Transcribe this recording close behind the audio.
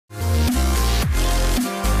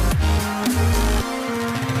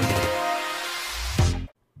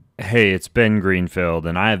Hey, it's Ben Greenfield,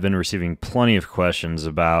 and I have been receiving plenty of questions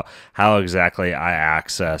about how exactly I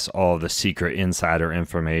access all of the secret insider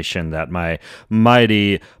information that my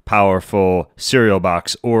mighty, powerful cereal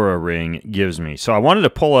box Oura ring gives me. So I wanted to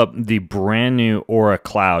pull up the brand new Oura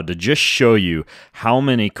Cloud to just show you how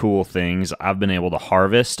many cool things I've been able to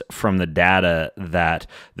harvest from the data that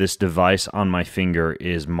this device on my finger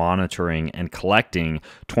is monitoring and collecting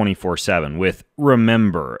 24/7 with,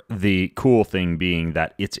 remember, the cool thing being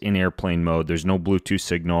that it's in airplane mode. There's no Bluetooth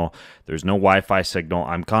signal. There's no Wi-Fi signal.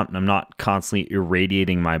 I'm not constantly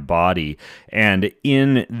irradiating my body. And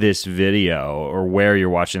in this video, or where you're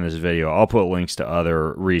watching this video, I'll put links to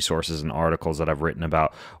other resources and articles that I've written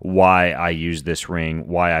about why I use this ring,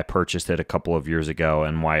 why I purchased it a couple of years ago,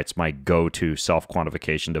 and why it's my go-to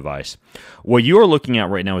self-quantification device. What you are looking at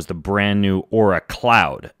right now is the brand new Oura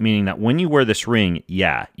Cloud, meaning that when you wear this ring,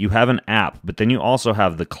 yeah, you have an app, but then you also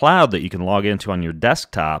have the cloud that you can log into on your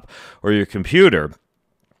desktop or your computer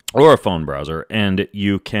or a phone browser, and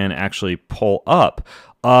you can actually pull up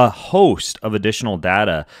a host of additional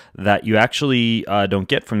data that you actually don't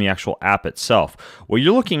get from the actual app itself. What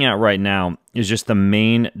you're looking at right now is just the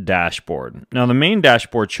main dashboard. Now, the main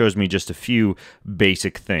dashboard shows me just a few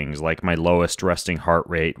basic things, like my lowest resting heart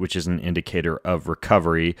rate, which is an indicator of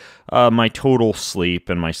recovery, my total sleep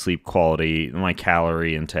and my sleep quality, my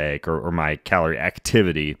calorie intake or my calorie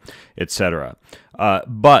activity, etc.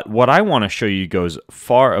 But what I want to show you goes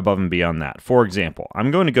far above and beyond that. For example,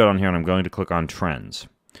 I'm going to go down here and I'm going to click on Trends.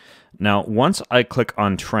 Now, once I click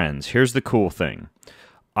on Trends, here's the cool thing.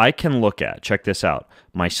 I can look at, check this out,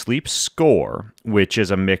 my sleep score, which is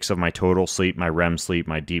a mix of my total sleep, my REM sleep,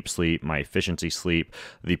 my deep sleep, my efficiency sleep,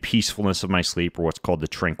 the peacefulness of my sleep, or what's called the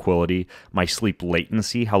tranquility, my sleep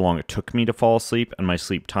latency, how long it took me to fall asleep, and my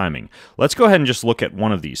sleep timing. Let's go ahead and just look at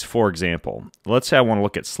one of these. For example, let's say I want to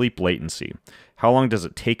look at sleep latency. How long does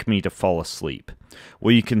it take me to fall asleep?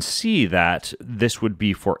 Well, you can see that this would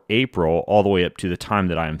be for April all the way up to the time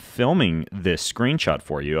that I am filming this screenshot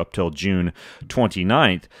for you, up till June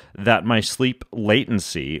 29th, that my sleep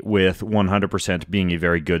latency, with 100% being a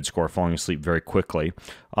very good score, falling asleep very quickly,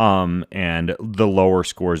 and the lower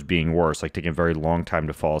scores being worse, like taking a very long time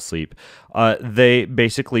to fall asleep, they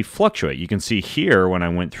basically fluctuate. You can see here when I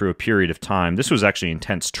went through a period of time, this was actually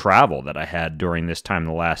intense travel that I had during this time,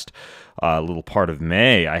 the last little part of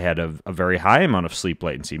May, I had a very high amount of sleep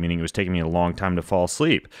latency, meaning it was taking me a long time to fall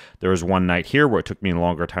asleep. There was one night here where it took me a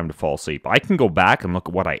longer time to fall asleep. I can go back and look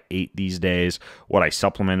at what I ate these days, what I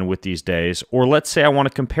supplemented with these days, or let's say I want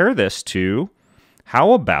to compare this to,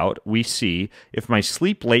 how about we see if my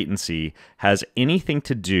sleep latency has anything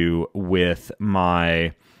to do with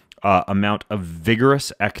my amount of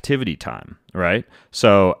vigorous activity time, right?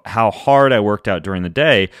 So how hard I worked out during the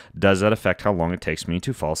day, does that affect how long it takes me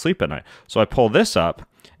to fall asleep at night? So I pull this up,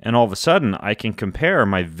 and all of a sudden I can compare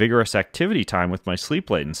my vigorous activity time with my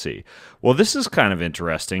sleep latency. Well, this is kind of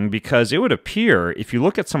interesting because it would appear, if you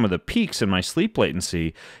look at some of the peaks in my sleep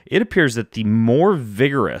latency, it appears that the more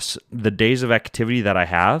vigorous the days of activity that I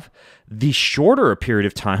have, the shorter a period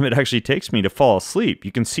of time it actually takes me to fall asleep.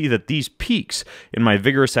 You can see that these peaks in my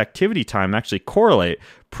vigorous activity time actually correlate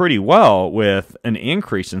pretty well with an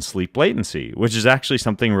increase in sleep latency, which is actually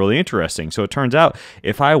something really interesting. So it turns out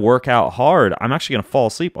if I work out hard, I'm actually going to fall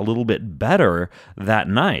asleep a little bit better that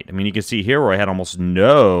night. I mean, you can see here where I had almost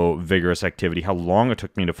no vigorous activity, how long it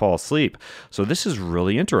took me to fall asleep. So this is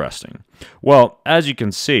really interesting. Well, as you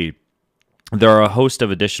can see, there are a host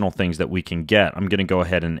of additional things that we can get. I'm going to go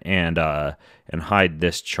ahead and hide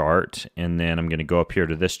this chart, and then I'm going to go up here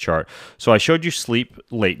to this chart. So I showed you sleep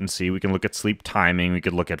latency. We can look at sleep timing. We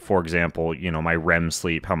could look at, for example, my REM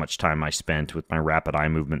sleep, how much time I spent with my rapid eye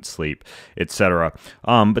movement sleep, etc.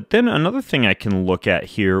 But then another thing I can look at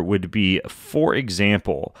here would be, for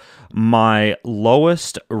example, my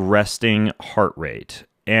lowest resting heart rate.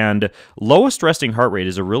 And lowest resting heart rate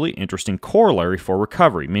is a really interesting corollary for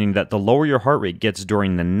recovery, meaning that the lower your heart rate gets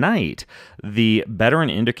during the night, the better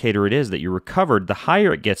an indicator it is that you recovered. The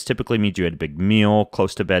higher it gets typically means you had a big meal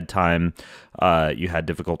close to bedtime, you had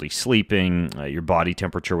difficulty sleeping, your body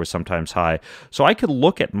temperature was sometimes high. So I could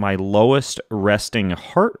look at my lowest resting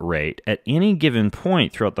heart rate at any given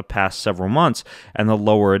point throughout the past several months, and the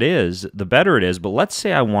lower it is, the better it is. But let's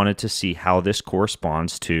say I wanted to see how this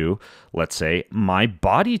corresponds to, let's say, my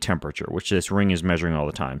body temperature, which this ring is measuring all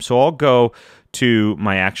the time. So I'll go to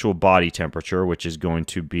my actual body temperature, which is going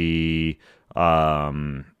to be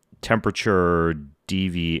temperature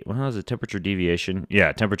temperature deviation?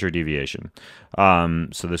 Yeah, temperature deviation.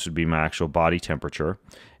 So this would be my actual body temperature.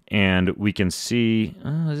 And we can see,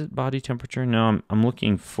 is it body temperature? No, I'm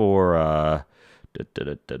looking for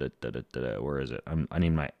Where is it? I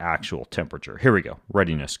need my actual temperature. Here we go.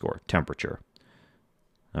 Readiness score, temperature.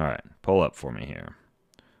 All right, pull up for me here.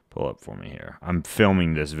 Pull up for me here. I'm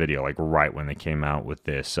filming this video like right when they came out with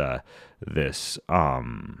this this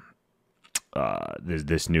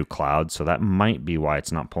new cloud, so that might be why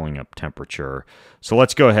it's not pulling up temperature. So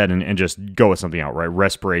let's go ahead and just go with something out, right?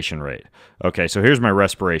 Respiration rate. Okay, so here's my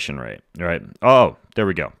respiration rate, right? Oh, there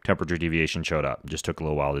we go. Temperature deviation showed up. Just took a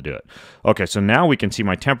little while to do it. Okay, so now we can see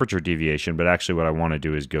my temperature deviation, but actually what I want to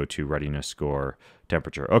do is go to readiness score,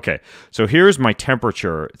 temperature. Okay, so here's my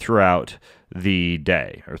temperature throughout the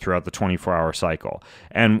day or throughout the 24-hour cycle.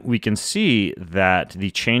 And we can see that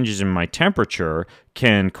the changes in my temperature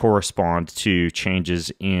can correspond to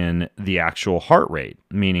changes in the actual heart rate,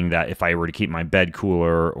 meaning that if I were to keep my bed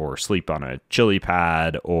cooler or sleep on a chili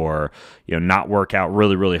pad or not work out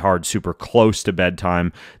really, really hard, super close to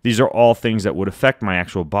bedtime, these are all things that would affect my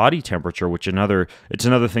actual body temperature, which it's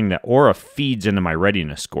another thing that Oura feeds into my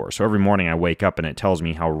readiness score. So every morning I wake up and it tells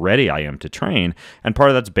me how ready I am to train, and part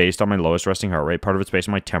of that's based on my lowest resting heart rate, part of it's based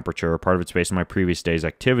on my temperature, part of it's based on my previous day's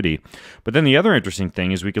activity. But then the other interesting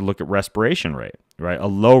thing is we could look at respiration rate, right? A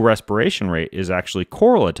low respiration rate is actually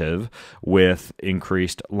correlative with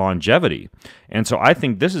increased longevity. And so I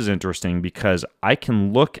think this is interesting because I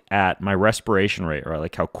can look at my respiration rate, right,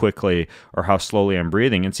 like how quickly or how slowly I'm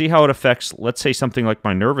breathing, and see how it affects, let's say, something like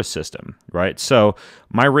my nervous system, right? So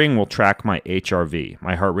my ring will track my HRV,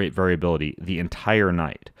 my heart rate variability, the entire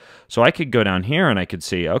night. So I could go down here and I could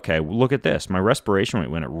see, okay, look at this. My respiration rate,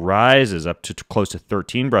 when it rises up to close to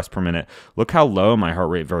 13 breaths per minute, look how low my heart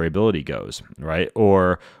rate variability goes, right?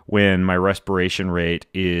 Or when my respiration rate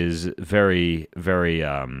is very, very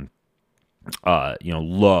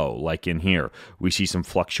low, like in here, we see some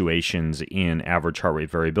fluctuations in average heart rate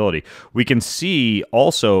variability. We can see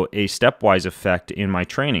also a stepwise effect in my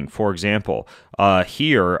training. For example,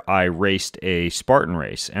 here I raced a Spartan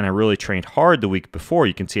race and I really trained hard the week before.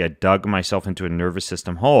 You can see I dug myself into a nervous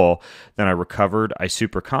system hole, then I recovered, I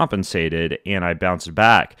super compensated, and I bounced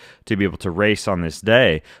back to be able to race on this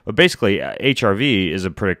day. But basically, HRV is a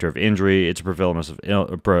predictor of injury, it's a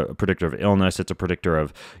predictor of illness, it's a predictor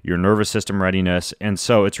of your nervous system readiness, and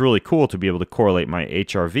so it's really cool to be able to correlate my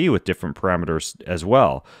HRV with different parameters as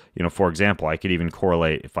well. For example, I could even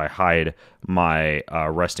correlate if I hide my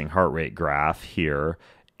resting heart rate graph here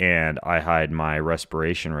and I hide my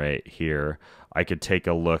respiration rate here, I could take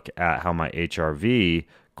a look at how my HRV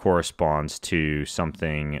corresponds to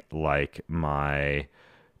something like my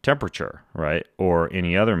temperature, right? Or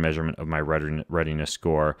any other measurement of my readiness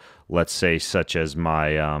score, let's say such as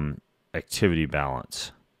my activity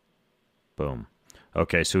balance. Boom.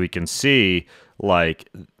 Okay, so we can see like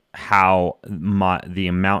how the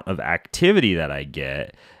amount of activity that I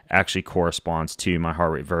get actually corresponds to my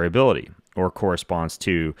heart rate variability or corresponds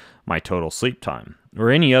to my total sleep time or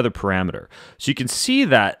any other parameter. So you can see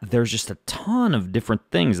that there's just a ton of different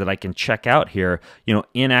things that I can check out here,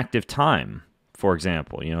 inactive time, for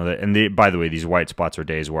example, by the way, these white spots are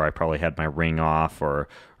days where I probably had my ring off or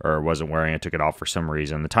wasn't wearing it, took it off for some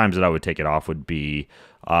reason. The times that I would take it off would be,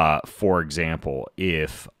 for example,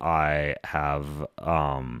 if I have,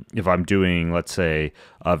 if I'm doing, let's say,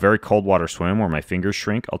 a very cold water swim where my fingers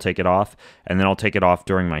shrink, I'll take it off, and then I'll take it off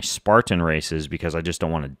during my Spartan races because I just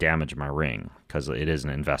don't want to damage my ring because it is an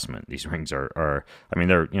investment. These rings are I mean,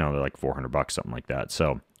 they're like $400, something like that.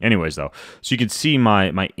 So anyways, though, so you can see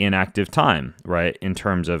my inactive time, right, in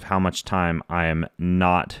terms of how much time I am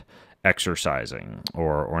not exercising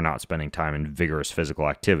or not spending time in vigorous physical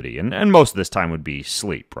activity, and most of this time would be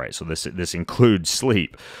sleep, right? So this includes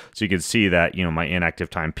sleep. So you can see that my inactive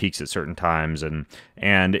time peaks at certain times, and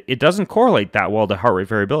it doesn't correlate that well to heart rate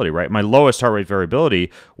variability, right? My lowest heart rate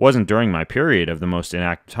variability wasn't during my period of the most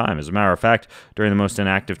inactive time. As a matter of fact, during the most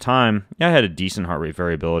inactive time, I had a decent heart rate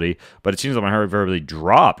variability, but it seems like my heart rate variability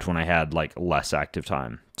dropped when I had like less active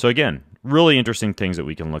time. So again, really interesting things that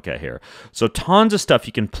we can look at here. So tons of stuff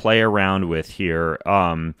you can play around with here.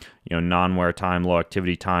 Non-wear time, low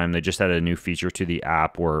activity time. They just added a new feature to the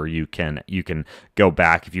app where you can go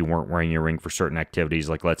back if you weren't wearing your ring for certain activities.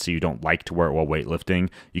 Like let's say you don't like to wear it while weightlifting.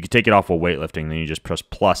 You can take it off while weightlifting, then you just press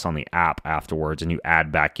plus on the app afterwards and you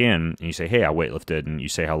add back in and you say, hey, I weightlifted, and you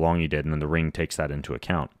say how long you did, and then the ring takes that into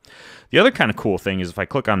account. The other kind of cool thing is if I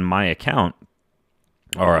click on my account,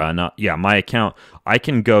 my account, I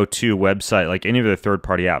can go to a website like any of the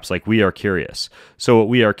third-party apps, like We Are Curious. So what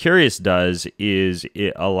We Are Curious does is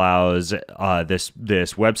it allows this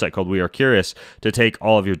website called We Are Curious to take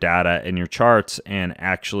all of your data and your charts and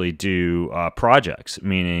actually do projects,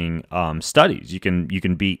 meaning studies. You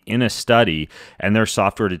can be in a study, and their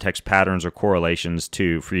software detects patterns or correlations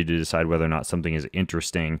for you to decide whether or not something is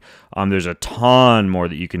interesting. There's a ton more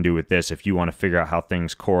that you can do with this if you want to figure out how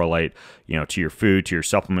things correlate, to your food, to your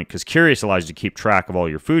supplement, because Curious allows you to keep track of all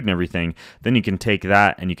your food and everything. Then you can take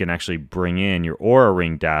that and you can actually bring in your Oura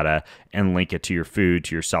Ring data and link it to your food,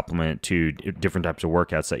 to your supplement, to different types of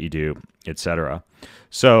workouts that you do, etc.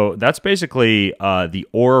 So that's basically the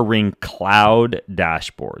Oura Ring Cloud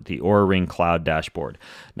dashboard, the Oura Ring Cloud dashboard.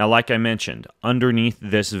 Now, like I mentioned, underneath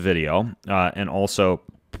this video, and also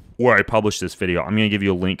where I published this video, I'm going to give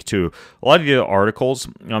you a link to a lot of the articles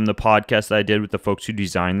on the podcast that I did with the folks who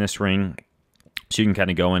designed this ring, so you can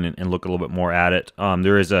kind of go in and look a little bit more at it.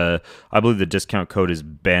 There is I believe the discount code is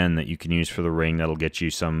Ben that you can use for the ring. That'll get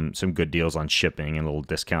you some good deals on shipping and a little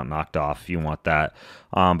discount knocked off if you want that.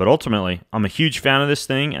 But ultimately, I'm a huge fan of this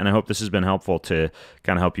thing, and I hope this has been helpful to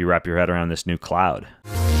kind of help you wrap your head around this new cloud.